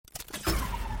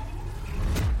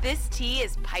This tea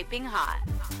is piping hot.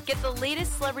 Get the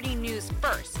latest celebrity news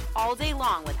first all day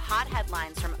long with hot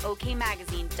headlines from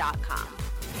okmagazine.com.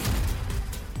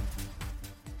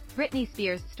 Britney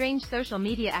Spears' strange social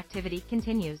media activity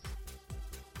continues.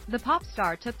 The pop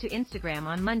star took to Instagram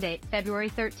on Monday,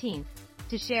 February 13th,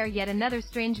 to share yet another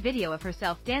strange video of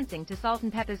herself dancing to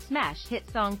Salt-N-Pepa's smash hit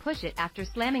song Push It after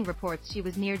slamming reports she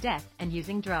was near death and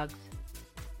using drugs.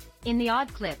 In the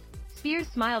odd clip, Spears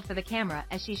smiled for the camera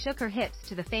as she shook her hips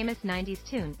to the famous 90s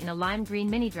tune in a lime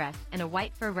green mini dress and a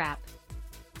white fur wrap.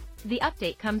 The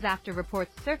update comes after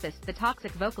reports surfaced the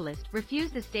toxic vocalist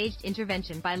refused a staged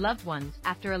intervention by loved ones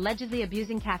after allegedly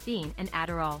abusing caffeine and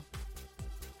Adderall.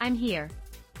 "I'm here.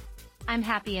 I'm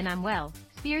happy and I'm well,"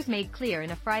 Spears made clear in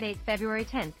a Friday, February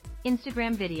 10th,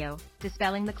 Instagram video,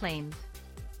 dispelling the claims.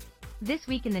 "This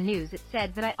week in the news it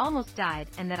said that I almost died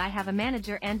and that I have a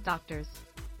manager and doctors.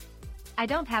 I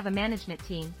don't have a management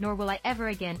team, nor will I ever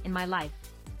again in my life.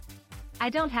 I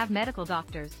don't have medical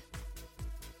doctors."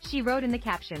 She wrote in the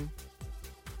caption,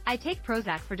 "I take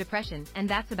Prozac for depression and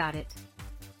that's about it."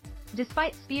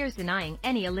 Despite Spears denying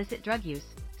any illicit drug use,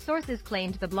 sources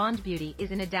claimed the blonde beauty is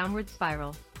in a downward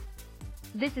spiral.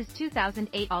 This is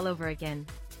 2008 all over again.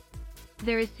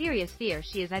 There is serious fear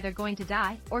she is either going to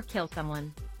die or kill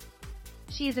someone.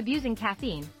 She is abusing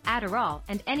caffeine, Adderall,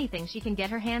 and anything she can get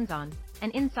her hands on,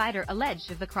 an insider alleged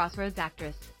of the Crossroads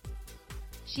actress.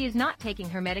 She is not taking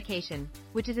her medication,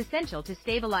 which is essential to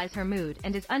stabilize her mood,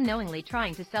 and is unknowingly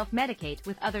trying to self-medicate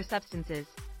with other substances,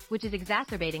 which is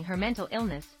exacerbating her mental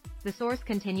illness, the source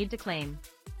continued to claim.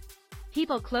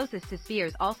 People closest to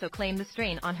Spears also claim the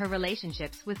strain on her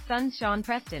relationships with sons Sean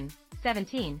Preston,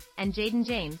 17, and Jaden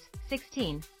James,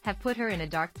 16, have put her in a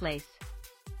dark place.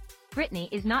 "Britney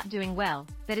is not doing well,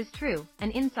 that is true,"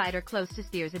 an insider close to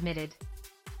Spears admitted.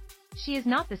 "She is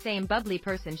not the same bubbly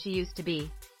person she used to be.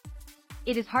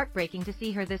 It is heartbreaking to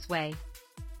see her this way.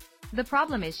 The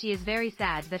problem is she is very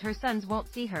sad that her sons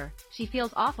won't see her, she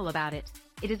feels awful about it.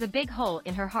 It is a big hole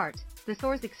in her heart," the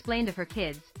source explained of her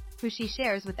kids, who she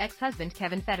shares with ex-husband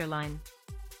Kevin Federline.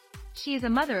 "She is a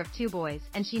mother of 2 boys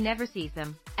and she never sees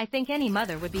them. I think any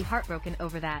mother would be heartbroken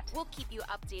over that." We'll keep you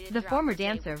updated. The former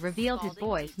dancer revealed his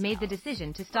boys made the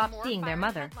decision to stop seeing their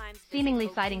mother, seemingly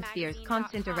citing Spears'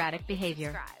 constant erratic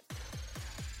behavior.